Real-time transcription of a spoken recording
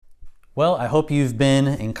Well, I hope you've been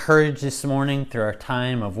encouraged this morning through our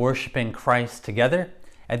time of worshiping Christ together.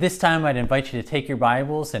 At this time, I'd invite you to take your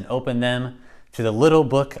Bibles and open them to the little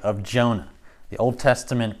book of Jonah, the Old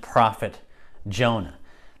Testament prophet Jonah.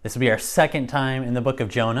 This will be our second time in the book of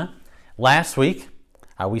Jonah. Last week,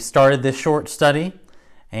 we started this short study,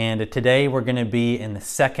 and today we're going to be in the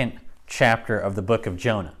second chapter of the book of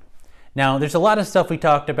Jonah. Now, there's a lot of stuff we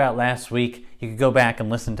talked about last week. You could go back and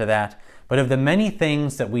listen to that. But of the many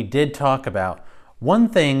things that we did talk about, one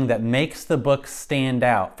thing that makes the book stand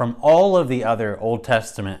out from all of the other Old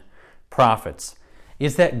Testament prophets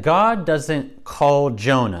is that God doesn't call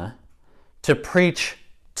Jonah to preach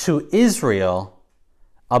to Israel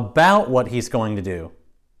about what he's going to do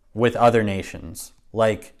with other nations,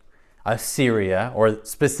 like Assyria, or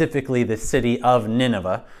specifically the city of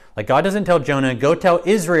Nineveh. Like, God doesn't tell Jonah, go tell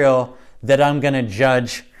Israel that I'm going to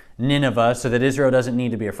judge Nineveh so that Israel doesn't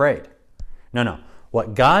need to be afraid. No.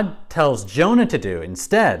 What God tells Jonah to do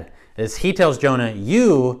instead is he tells Jonah,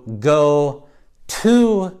 you go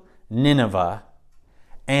to Nineveh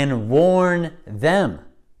and warn them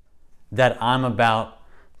that I'm about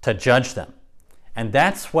to judge them. And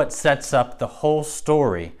that's what sets up the whole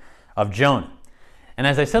story of Jonah. And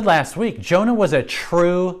as I said last week, Jonah was a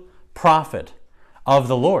true prophet of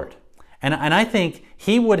the Lord. And I think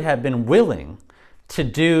he would have been willing to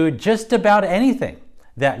do just about anything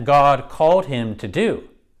that God called him to do.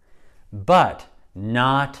 But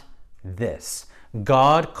not this.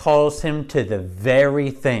 God calls him to the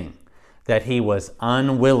very thing that he was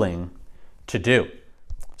unwilling to do.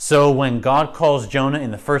 So when God calls Jonah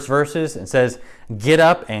in the first verses and says, get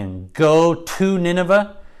up and go to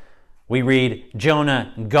Nineveh, we read,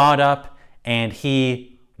 Jonah got up and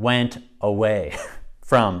he went away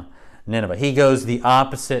from Nineveh. He goes the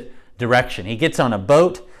opposite direction. He gets on a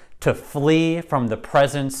boat to flee from the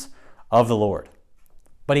presence of the Lord.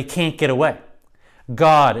 But he can't get away.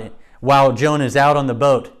 God, while Jonah is out on the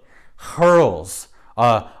boat, hurls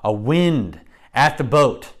a wind at the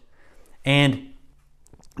boat. And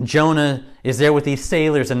Jonah is there with these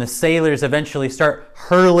sailors, and the sailors eventually start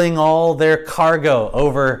hurling all their cargo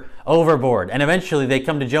overboard. And eventually they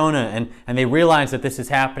come to Jonah and they realize that this is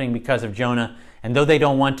happening because of Jonah. And though they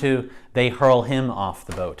don't want to, they hurl him off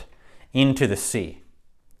the boat into the sea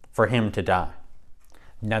for him to die.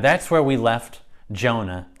 Now that's where we left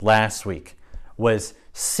Jonah last week, was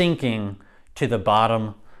sinking to the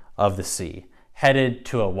bottom of the sea, headed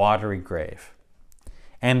to a watery grave.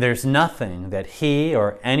 And there's nothing that he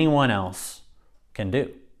or anyone else can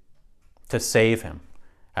do to save him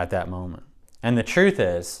at that moment. And the truth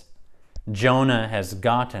is, Jonah has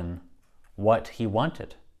gotten what he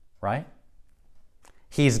wanted, right?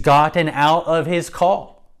 He's gotten out of his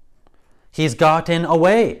call. He's gotten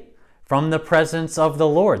away from the presence of the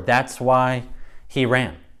Lord. That's why he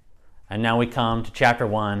ran. And now we come to chapter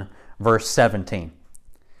 1, verse 17. It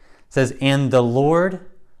says, and the Lord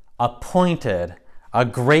appointed a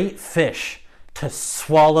great fish to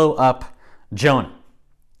swallow up Jonah.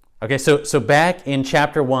 Okay, so back in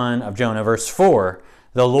chapter 1 of Jonah, verse 4,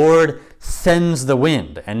 the Lord sends the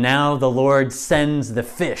wind, and now the Lord sends the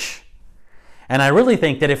fish. And I really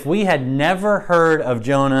think that if we had never heard of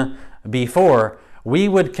Jonah before, we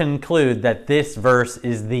would conclude that this verse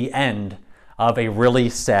is the end of a really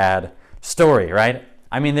sad story, right?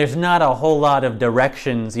 I mean, there's not a whole lot of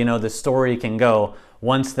directions, the story can go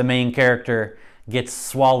once the main character gets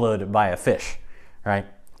swallowed by a fish, right?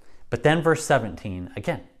 But then verse 17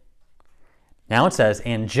 again. Now it says,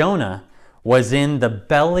 and Jonah was in the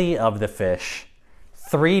belly of the fish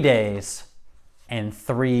 3 days and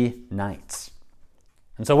 3 nights.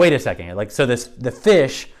 And so wait a second, the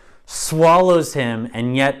fish swallows him,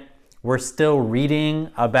 and yet we're still reading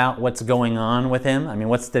about what's going on with him. I mean,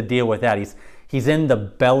 what's the deal with that? He's in the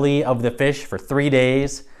belly of the fish for 3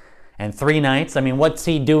 days and 3 nights. I mean, what's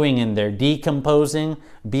he doing in there? Decomposing,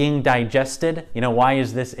 being digested? Why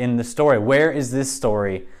is this in the story? Where is this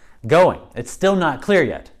story going? It's still not clear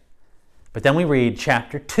yet. But then we read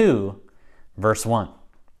chapter 2, verse 1.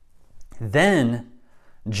 Then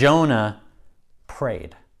Jonah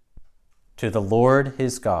prayed to the Lord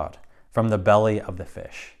his God from the belly of the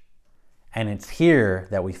fish. And it's here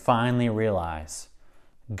that we finally realize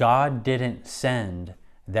God didn't send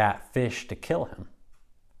that fish to kill him.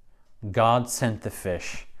 God sent the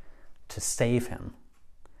fish to save him.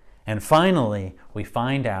 And finally, we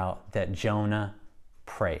find out that Jonah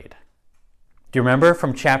prayed. Do you remember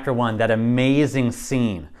from chapter 1 that amazing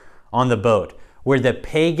scene on the boat where the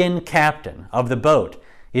pagan captain of the boat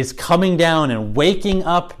is coming down and waking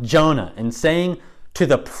up Jonah and saying to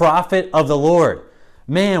the prophet of the Lord,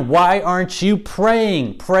 man, why aren't you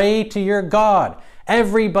praying? Pray to your God.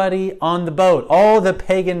 Everybody on the boat, all the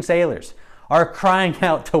pagan sailors, are crying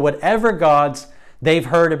out to whatever gods they've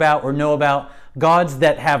heard about or know about, gods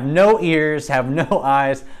that have no ears, have no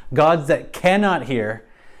eyes, gods that cannot hear.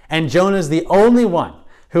 And Jonah's the only one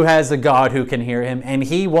who has a God who can hear him, and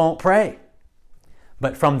he won't pray.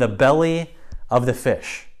 But from the belly of the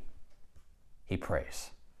fish, he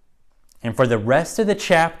prays. And for the rest of the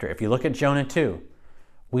chapter, if you look at Jonah 2,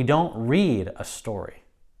 we don't read a story.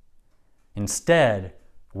 Instead,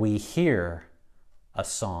 we hear a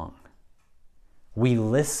song. We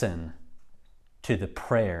listen to the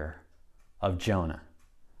prayer of Jonah.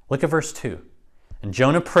 Look at verse 2. And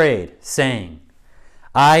Jonah prayed, saying,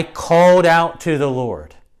 I called out to the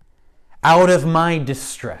Lord out of my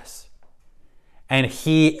distress, and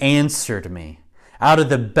he answered me. Out of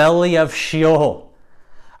the belly of Sheol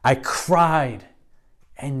I cried,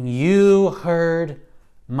 and you heard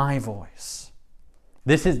my voice.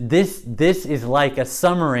 This is like a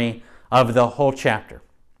summary of the whole chapter,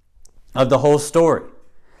 of the whole story.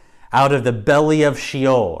 Out of the belly of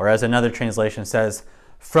Sheol, or as another translation says,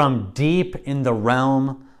 from deep in the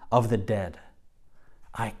realm of the dead,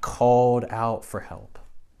 I called out for help,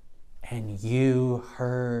 and you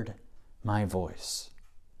heard my voice.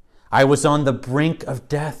 I was on the brink of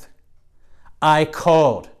death. I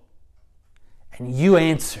called, and you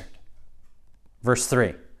answered. Verse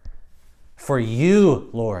 3, for you,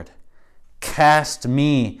 Lord, cast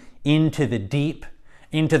me into the deep,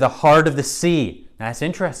 into the heart of the sea. That's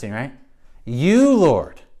interesting, right? You,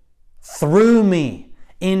 Lord, threw me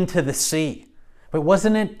into the sea. But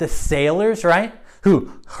wasn't it the sailors, right,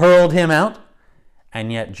 who hurled him out?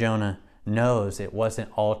 And yet Jonah knows it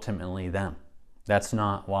wasn't ultimately them. That's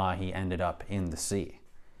not why he ended up in the sea.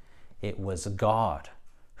 It was God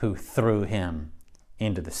who threw him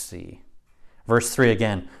into the sea. Verse 3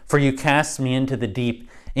 again, for you cast me into the deep,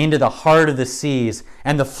 into the heart of the seas,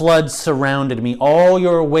 and the floods surrounded me. All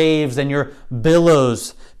your waves and your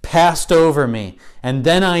billows passed over me. And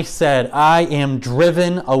then I said, I am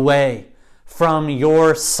driven away from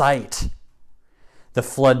your sight. The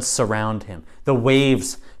floods surround him. The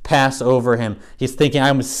waves pass over him. He's thinking,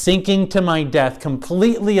 I'm sinking to my death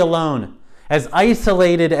completely alone, as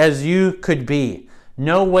isolated as you could be.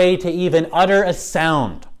 No way to even utter a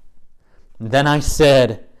sound. Then I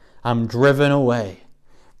said, I'm driven away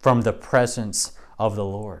from the presence of the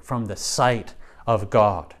Lord, from the sight of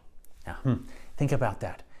God. Now, think about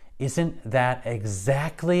that. Isn't that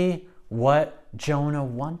exactly what Jonah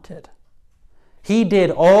wanted? He did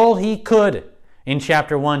all he could in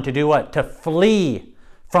chapter 1 to do what? To flee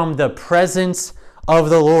from the presence of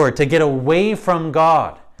the Lord, to get away from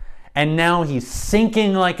God. And now he's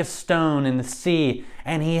sinking like a stone in the sea,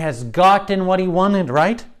 and he has gotten what he wanted,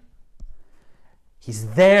 right?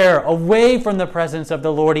 He's there, away from the presence of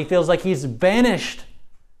the Lord. He feels like he's banished.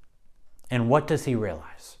 And what does he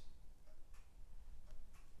realize?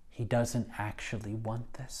 He doesn't actually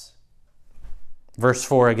want this. Verse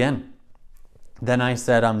 4 again. Then I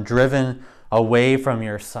said, I'm driven away from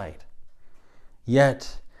your sight.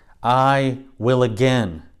 Yet I will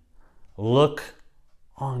again look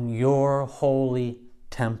on your holy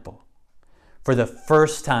temple. For the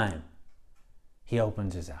first time, he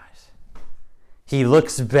opens his eyes. He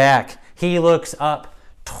looks back. He looks up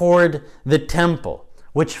toward the temple,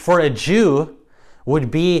 which for a Jew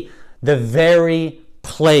would be the very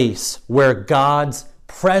place where God's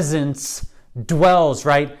presence dwells,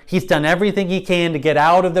 right? He's done everything he can to get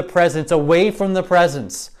out of the presence, away from the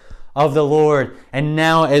presence of the Lord. And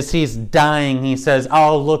now as he's dying, he says,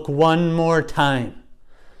 I'll look one more time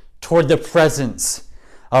toward the presence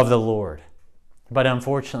of the Lord. But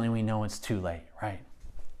unfortunately, we know it's too late, right?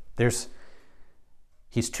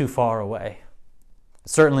 He's too far away.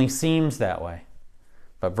 It certainly seems that way.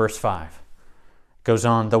 But verse 5 goes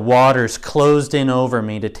on, the waters closed in over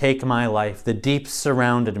me to take my life. The deeps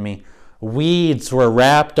surrounded me. Weeds were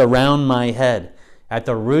wrapped around my head. At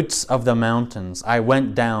the roots of the mountains, I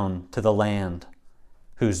went down to the land,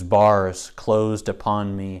 whose bars closed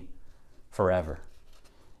upon me forever.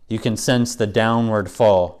 You can sense the downward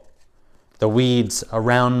fall. The weeds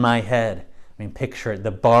around my head. I mean, picture it.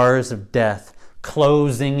 The bars of death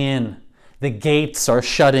closing in. The gates are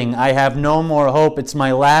shutting. I have no more hope. It's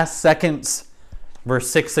my last seconds. Verse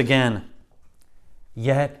 6 again.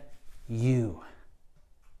 Yet you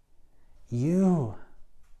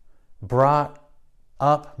brought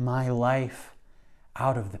up my life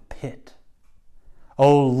out of the pit.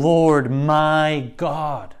 O Lord, my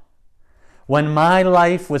God, when my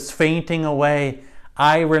life was fainting away,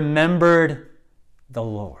 I remembered the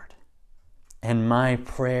Lord, and my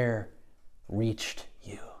prayer reached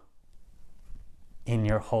you in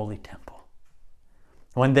your holy temple.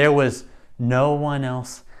 when there was no one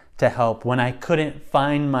else to help, when I couldn't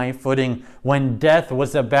find my footing, when death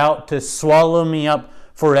was about to swallow me up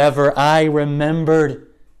forever, I remembered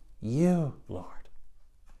you, Lord.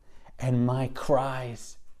 And my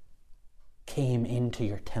cries came into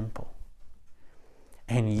your temple.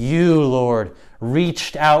 And you, Lord,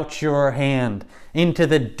 reached out your hand into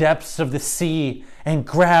the depths of the sea and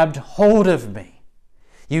grabbed hold of me.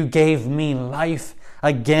 You gave me life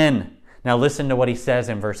again. Now listen to what he says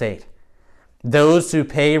in verse 8. Those who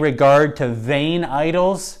pay regard to vain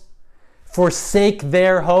idols forsake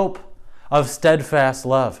their hope of steadfast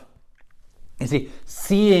love. You see,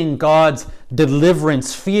 seeing God's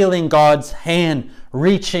deliverance, feeling God's hand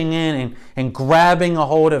reaching in and grabbing a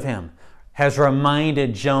hold of him has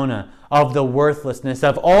reminded Jonah of the worthlessness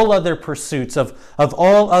of all other pursuits, of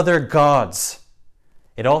all other gods.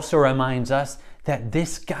 It also reminds us that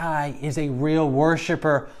this guy is a real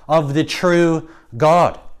worshiper of the true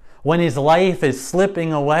God. When his life is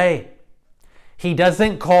slipping away, he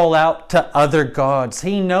doesn't call out to other gods.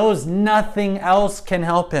 He knows nothing else can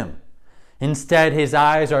help him. Instead, his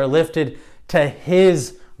eyes are lifted to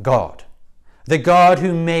his God, the God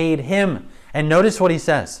who made him. And notice what he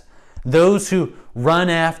says. Those who run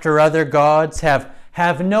after other gods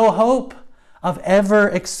have no hope of ever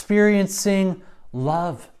experiencing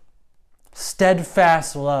love,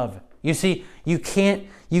 steadfast love. You see, you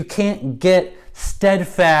can't get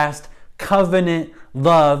steadfast covenant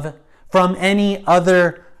love from any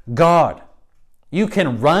other God. You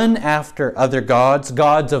can run after other gods,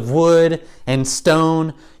 gods of wood and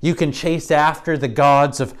stone. You can chase after the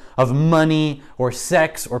gods of money or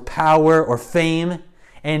sex or power or fame,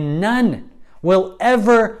 and none will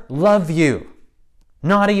ever love you,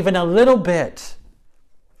 not even a little bit.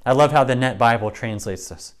 I love how the Net Bible translates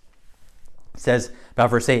this. It says about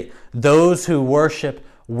verse 8, those who worship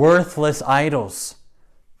worthless idols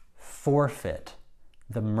forfeit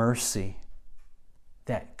the mercy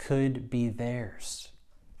that could be theirs.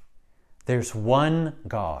 There's one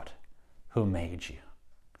God who made you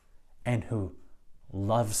and who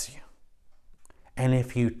loves you. And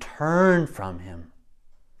if you turn from him,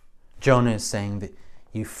 Jonah is saying that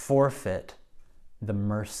you forfeit the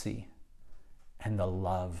mercy and the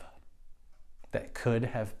love that could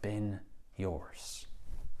have been yours.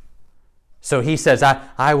 So he says,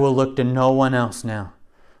 I will look to no one else now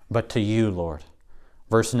but to you, Lord.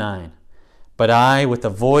 Verse 9, but I, with a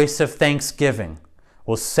voice of thanksgiving,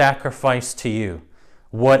 will sacrifice to you.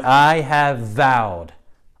 What I have vowed,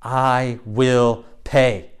 I will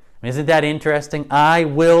pay. Isn't that interesting? I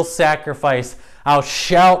will sacrifice. I'll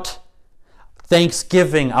shout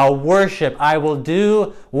thanksgiving. I'll worship. I will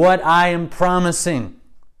do what I am promising.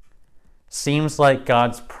 Seems like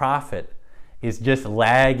God's prophet is just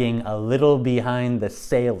lagging a little behind the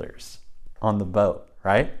sailors on the boat,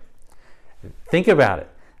 right? Think about it.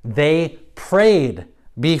 They prayed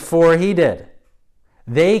before he did.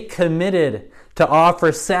 They committed to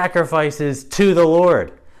offer sacrifices to the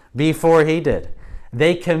Lord before he did.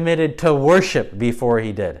 They committed to worship before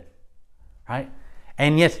he did, right?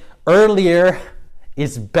 And yet, earlier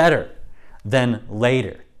is better than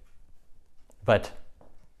later. But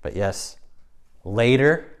yes,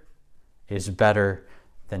 later is better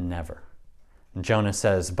than never. And Jonah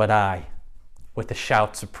says, but I, with the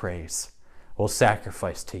shouts of praise, will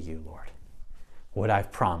sacrifice to you, Lord. What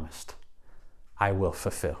I've promised, I will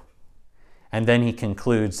fulfill. And then he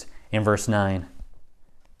concludes in verse 9,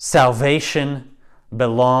 salvation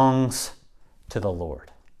belongs to the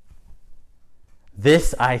Lord.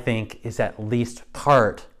 This, I think, is at least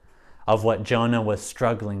part of what Jonah was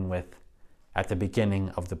struggling with at the beginning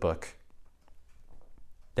of the book.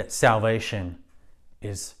 That salvation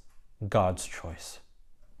is God's choice.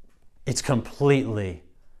 It's completely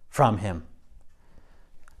from him.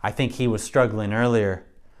 I think he was struggling earlier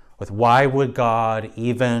with why would God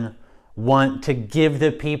even want to give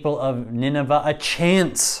the people of Nineveh a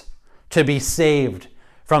chance to be saved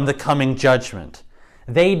from the coming judgment?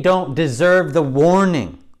 They don't deserve the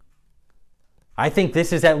warning. I think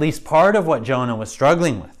this is at least part of what Jonah was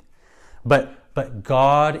struggling with. But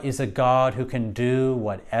God is a God who can do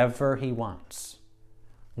whatever he wants.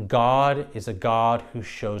 God is a God who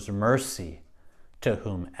shows mercy to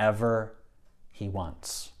whomever he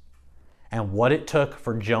wants. And what it took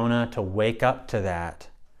for Jonah to wake up to that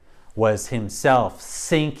was himself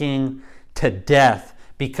sinking to death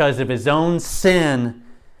because of his own sin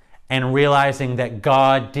and realizing that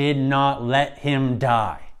God did not let him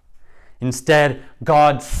die. Instead,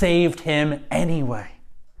 God saved him anyway.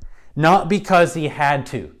 Not because he had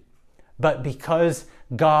to, but because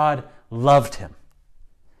God loved him.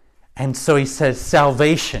 And so he says,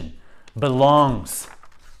 salvation belongs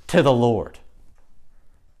to the Lord.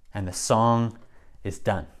 And the song is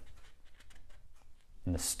done.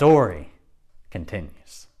 And the story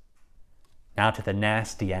continues. Now to the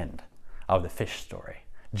nasty end of the fish story.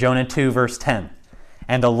 Jonah 2, verse 10.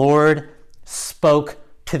 And the Lord spoke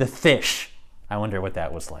to the fish. I wonder what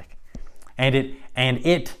that was like. And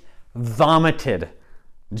it vomited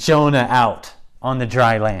Jonah out on the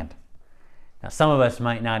dry land. Now, some of us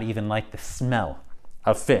might not even like the smell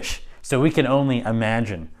of fish, so we can only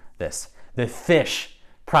imagine this. The fish,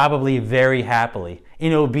 probably very happily,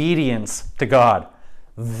 in obedience to God,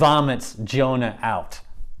 vomits Jonah out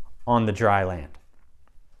on the dry land.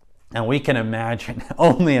 And we can imagine,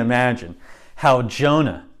 only imagine, how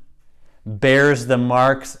Jonah bears the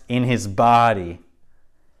marks in his body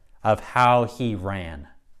of how he ran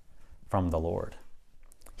from the Lord.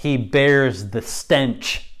 He bears the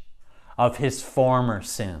stench of his former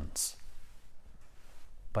sins.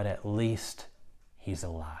 But at least he's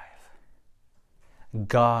alive.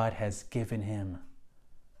 God has given him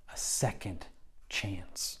a second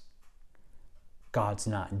chance. God's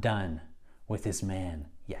not done with his man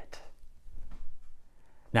yet.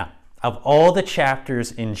 Now, of all the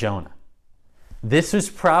chapters in Jonah, this was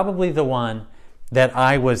probably the one that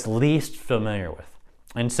I was least familiar with.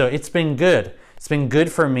 And so it's been good. It's been good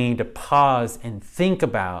for me to pause and think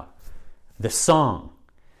about the song.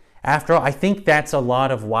 After all, I think that's a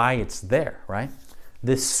lot of why it's there, right?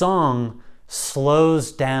 This song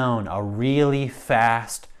slows down a really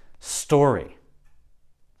fast story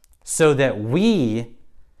so that we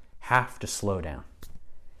have to slow down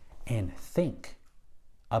and think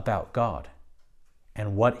about God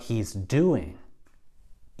and what he's doing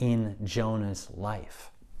in Jonah's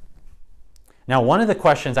life. Now, one of the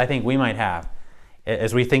questions I think we might have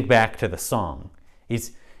as we think back to the song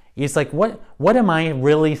is like, what am I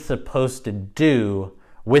really supposed to do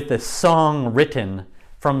with a song written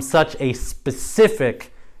from such a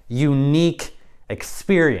specific, unique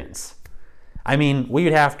experience? I mean, we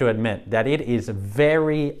would have to admit that it is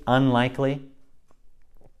very unlikely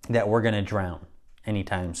that we're going to drown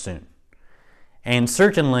anytime soon. And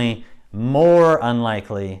certainly more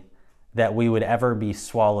unlikely that we would ever be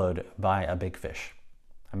swallowed by a big fish.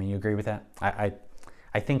 I mean, you agree with that?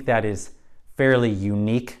 I think that is fairly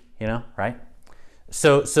unique, right?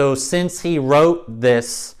 So since he wrote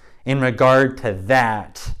this in regard to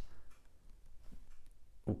that,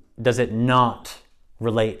 does it not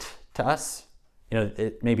relate to us?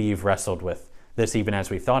 Maybe you've wrestled with this even as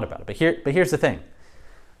we've thought about it. But here's the thing.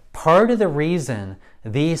 Part of the reason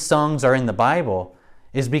these songs are in the Bible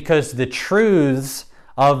is because the truths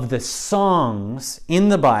of the songs in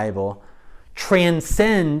the Bible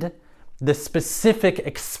transcend the specific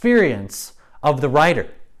experience of the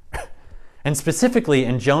writer. And specifically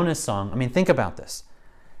in Jonah's song, think about this.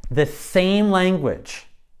 The same language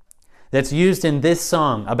that's used in this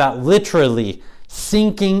song about literally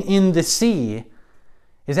sinking in the sea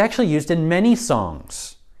is actually used in many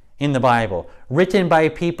songs in the Bible, written by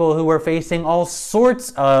people who were facing all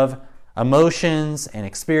sorts of emotions and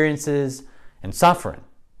experiences and suffering.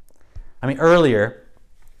 Earlier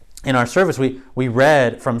in our service, we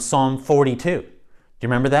read from Psalm 42. Do you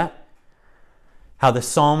remember that? How the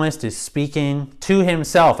psalmist is speaking to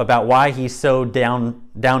himself about why he's so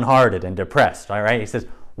downhearted and depressed. All right? He says,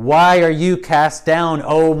 "Why are you cast down,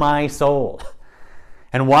 O my soul?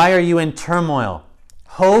 And why are you in turmoil?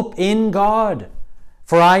 Hope in God,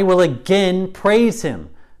 for I will again praise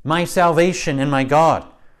him, my salvation and my God."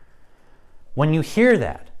 When you hear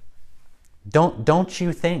that, don't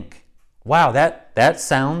you think, wow, that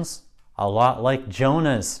sounds a lot like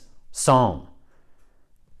Jonah's psalm.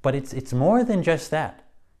 But it's more than just that.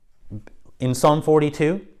 In Psalm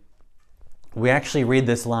 42, we actually read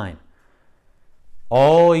this line: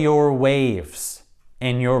 "All your waves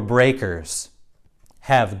and your breakers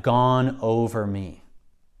have gone over me."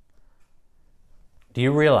 Do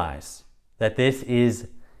you realize that this is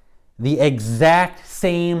the exact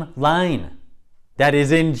same line that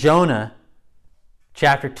is in Jonah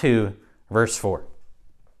chapter 2, verse 4?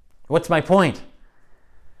 What's my point?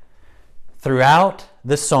 Throughout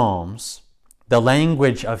the Psalms, the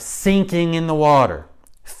language of sinking in the water,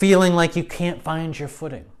 feeling like you can't find your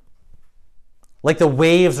footing, like the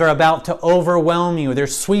waves are about to overwhelm you, they're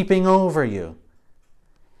sweeping over you,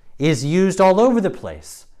 is used all over the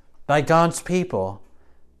place by God's people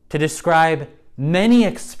to describe many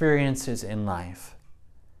experiences in life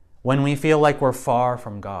when we feel like we're far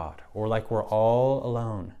from God, or like we're all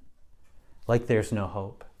alone, like there's no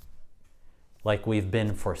hope, like we've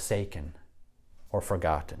been forsaken or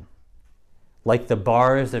forgotten, like the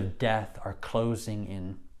bars of death are closing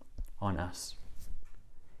in on us,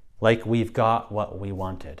 like we've got what we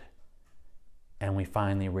wanted and we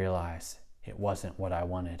finally realize it wasn't what I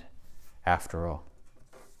wanted after all.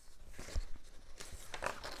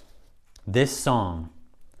 This song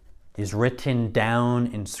is written down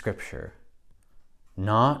in Scripture,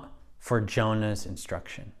 not for Jonah's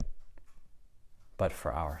instruction, but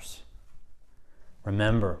for ours.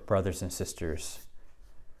 Remember, brothers and sisters,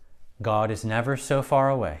 God is never so far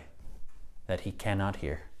away that he cannot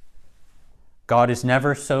hear. God is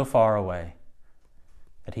never so far away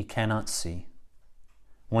that he cannot see.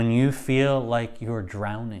 When you feel like you're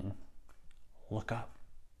drowning, look up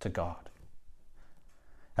to God.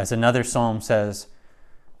 As another psalm says,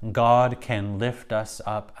 God can lift us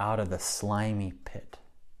up out of the slimy pit,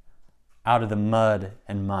 out of the mud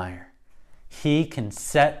and mire. He can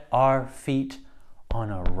set our feet on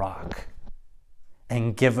a rock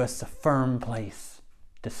and give us a firm place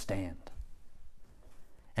to stand.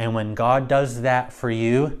 And when God does that for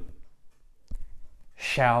you,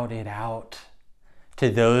 shout it out to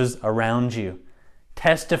those around you.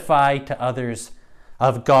 Testify to others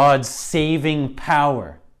of God's saving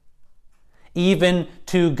power. Even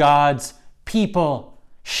to God's people,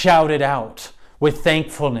 shout it out with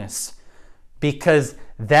thankfulness, because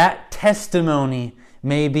that testimony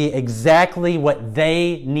may be exactly what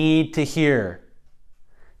they need to hear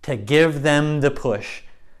to give them the push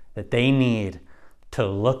that they need to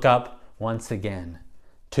look up once again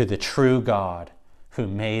to the true God who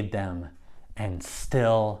made them and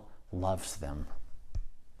still loves them.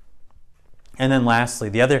 And then lastly,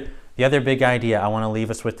 the other big idea I want to leave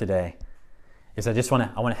us with today is I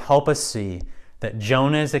want to help us see that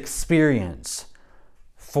Jonah's experience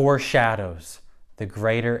foreshadows the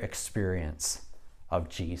greater experience of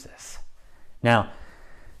Jesus. Now,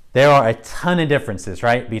 there are a ton of differences,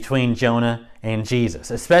 right, between Jonah and Jesus,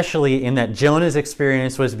 especially in that Jonah's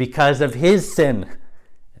experience was because of his sin,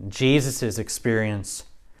 and Jesus' experience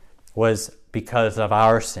was because of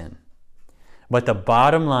our sin. But the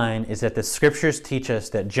bottom line is that the scriptures teach us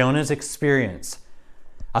that Jonah's experience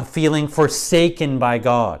of feeling forsaken by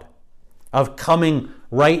God, of coming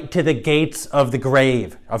right to the gates of the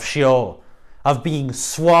grave, of Sheol, of being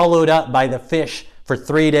swallowed up by the fish for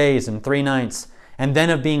 3 days and 3 nights, and then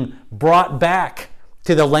of being brought back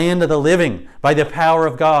to the land of the living by the power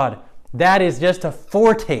of God, that is just a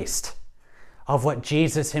foretaste of what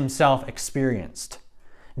Jesus himself experienced.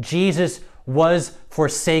 Jesus was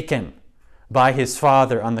forsaken by his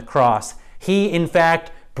Father on the cross. He, in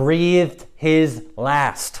fact, breathed his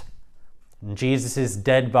last. And Jesus'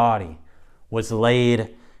 dead body was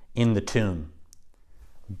laid in the tomb.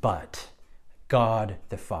 But God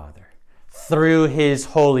the Father, through his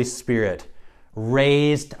Holy Spirit,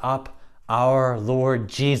 raised up our Lord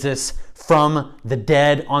Jesus from the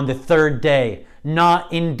dead on the 3rd day,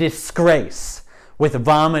 not in disgrace, with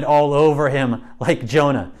vomit all over him like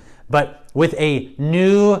Jonah, but with a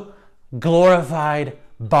new glorified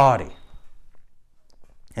body.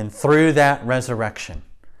 And through that resurrection,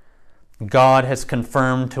 God has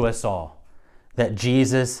confirmed to us all that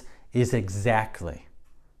Jesus is exactly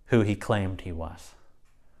who he claimed he was.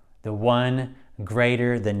 The one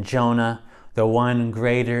greater than Jonah, the one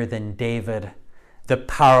greater than David, the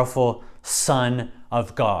powerful Son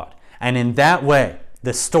of God. And in that way,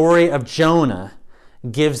 the story of Jonah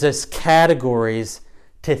gives us categories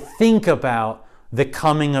to think about the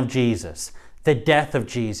coming of Jesus, the death of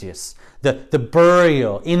Jesus, the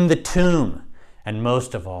burial in the tomb, and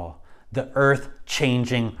most of all, the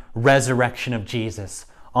earth-changing resurrection of Jesus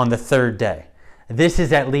on the 3rd day. This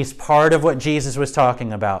is at least part of what Jesus was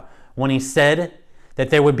talking about when he said that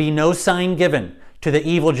there would be no sign given to the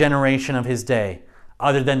evil generation of his day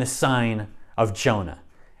other than the sign of Jonah.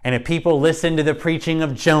 And if people listen to the preaching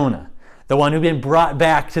of Jonah, the one who'd been brought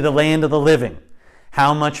back to the land of the living,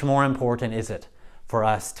 how much more important is it for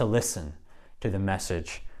us to listen to the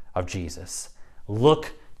message of Jesus?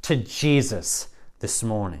 Look to Jesus this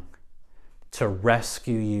morning to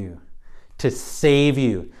rescue you, to save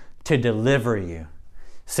you, to deliver you,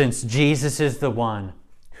 since Jesus is the one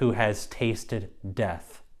who has tasted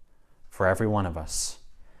death for every one of us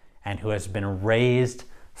and who has been raised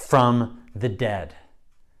from the dead,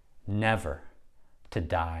 never to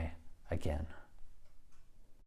die again.